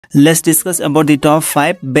Let's discuss about the top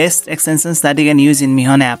 5 best extensions that you can use in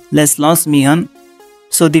Mihon app. Let's launch Mihon.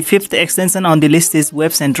 So the fifth extension on the list is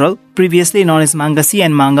WebCentral, previously known as Manga C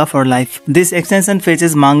and Manga for Life. This extension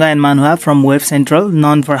fetches manga and manhwa from WebCentral,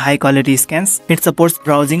 known for high quality scans. It supports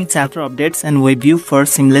browsing, chapter updates, and web view for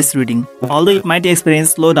seamless reading. Although it might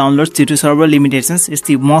experience slow downloads due to server limitations, it's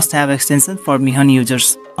the must-have extension for Mihon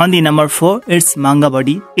users. On the number 4, it's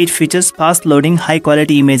Mangabody. It features fast-loading,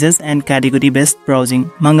 high-quality images and category-based browsing.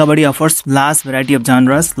 Mangabody offers large variety of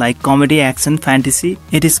genres like comedy, action, fantasy.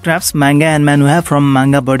 It scraps manga and manhwa from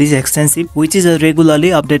Mangabody's extensive, which is a regularly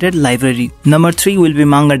updated library. Number 3 will be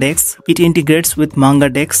Manga Decks. It integrates with Manga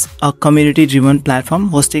Decks, a community-driven platform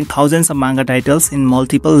hosting thousands of manga titles in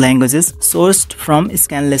multiple languages sourced from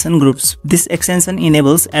scan lesson groups. This extension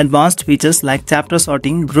enables advanced features like chapter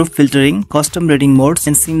sorting, group filtering, custom reading modes,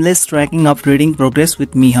 and seamless tracking of reading progress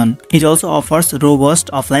with Mihon. It also offers robust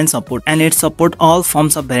offline support, and it supports all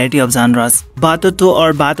forms of variety of genres. Bato2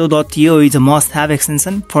 or Bato.to is a must-have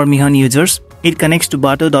extension for Mihon users. It connects to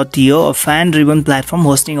Bato.to, a fan-driven platform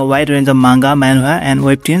hosting a wide range of manga, manhwa, and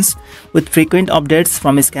webtoons with frequent updates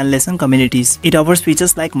from scan lesson communities. It offers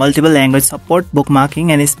features like multiple language support,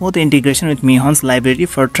 bookmarking, and smooth integration with Mihon's library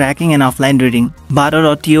for tracking and offline reading.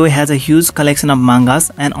 Bato.to has a huge collection of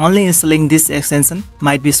mangas, and only installing this extension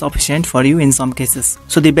might be sufficient for you in some cases.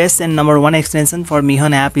 So the best and number 1 extension for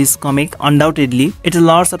Mihon app is Comic, undoubtedly. It is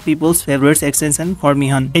lots of people's favorite extension for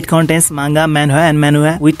Mihon. It contains manga, manhwa, and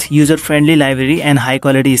manhwa with user-friendly library and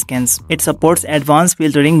high-quality scans. It supports advanced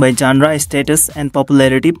filtering by genre, status, and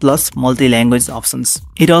popularity plus multi-language options.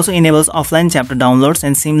 It also enables offline chapter downloads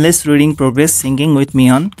and seamless reading progress syncing with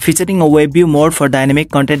Mihon, featuring a web view mode for dynamic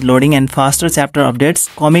content loading and faster chapter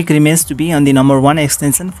updates. Comic remains to be on the number 1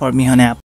 extension for Mihon app.